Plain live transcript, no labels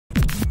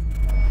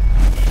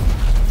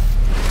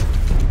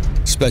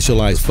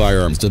Specialized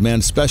firearms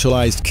demand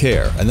specialized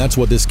care, and that's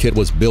what this kit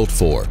was built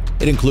for.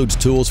 It includes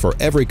tools for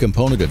every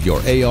component of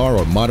your AR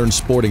or modern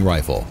sporting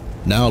rifle.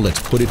 Now let's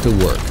put it to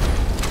work.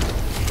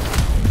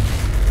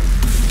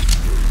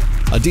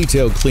 A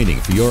detailed cleaning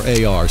for your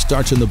AR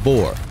starts in the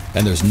bore,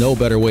 and there's no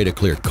better way to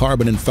clear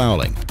carbon and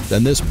fouling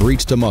than this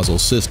Breech-to-Muzzle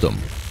system.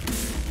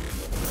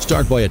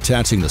 Start by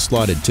attaching the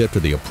slotted tip to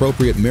the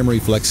appropriate memory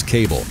flex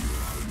cable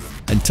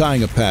and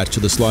tying a patch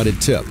to the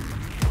slotted tip.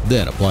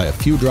 Then apply a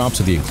few drops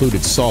of the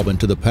included solvent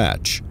to the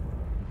patch.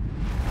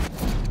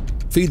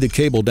 Feed the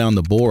cable down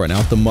the bore and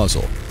out the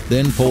muzzle,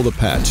 then pull the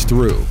patch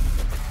through.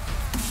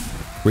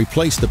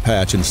 Replace the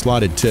patch and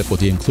slotted tip with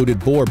the included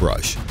bore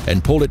brush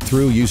and pull it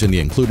through using the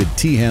included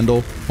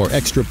T-handle or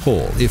extra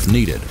pull if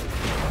needed.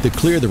 To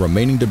clear the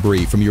remaining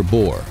debris from your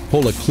bore,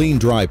 pull a clean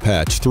dry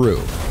patch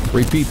through.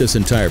 Repeat this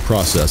entire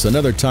process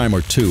another time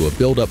or two if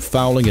build-up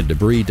fouling and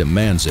debris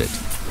demands it.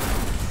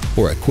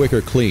 For a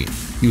quicker clean,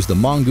 use the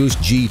Mongoose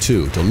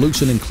G2 to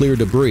loosen and clear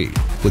debris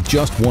with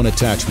just one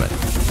attachment.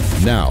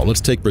 Now let's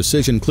take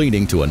precision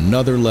cleaning to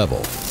another level.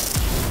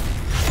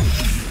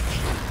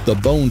 The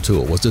B.O.N.E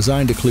tool was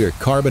designed to clear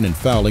carbon and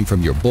fouling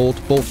from your bolt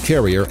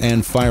carrier,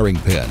 and firing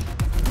pin.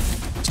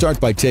 Start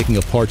by taking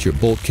apart your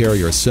bolt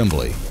carrier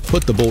assembly.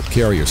 Put the bolt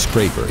carrier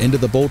scraper into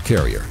the bolt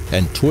carrier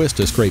and twist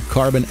to scrape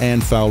carbon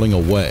and fouling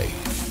away.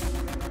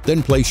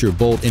 Then place your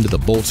bolt into the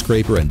bolt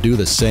scraper and do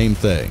the same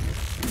thing.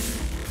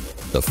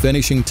 The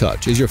finishing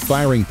touch is your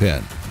firing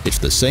pin. It's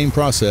the same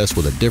process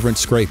with a different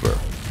scraper.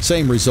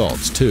 Same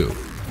results too.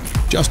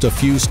 Just a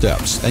few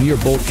steps and your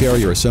bolt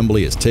carrier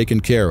assembly is taken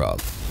care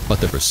of.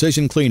 But the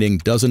precision cleaning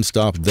doesn't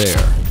stop there.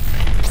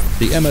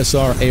 The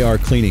MSR AR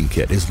cleaning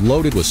kit is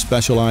loaded with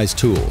specialized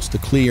tools to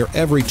clear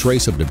every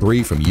trace of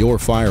debris from your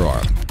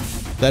firearm.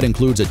 That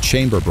includes a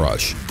chamber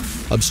brush,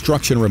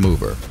 obstruction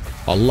remover,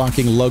 a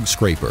locking lug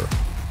scraper,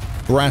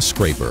 brass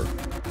scraper,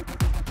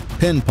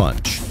 pin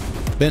punch,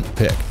 bent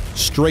pick,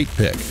 straight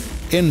pick,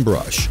 in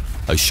brush,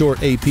 a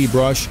short AP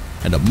brush,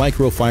 and a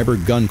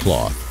microfiber gun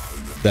cloth.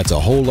 That's a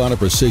whole lot of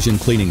precision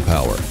cleaning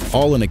power,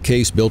 all in a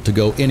case built to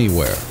go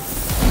anywhere.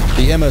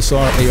 The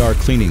MSR AR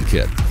cleaning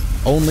kit,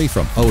 only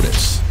from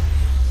Otis.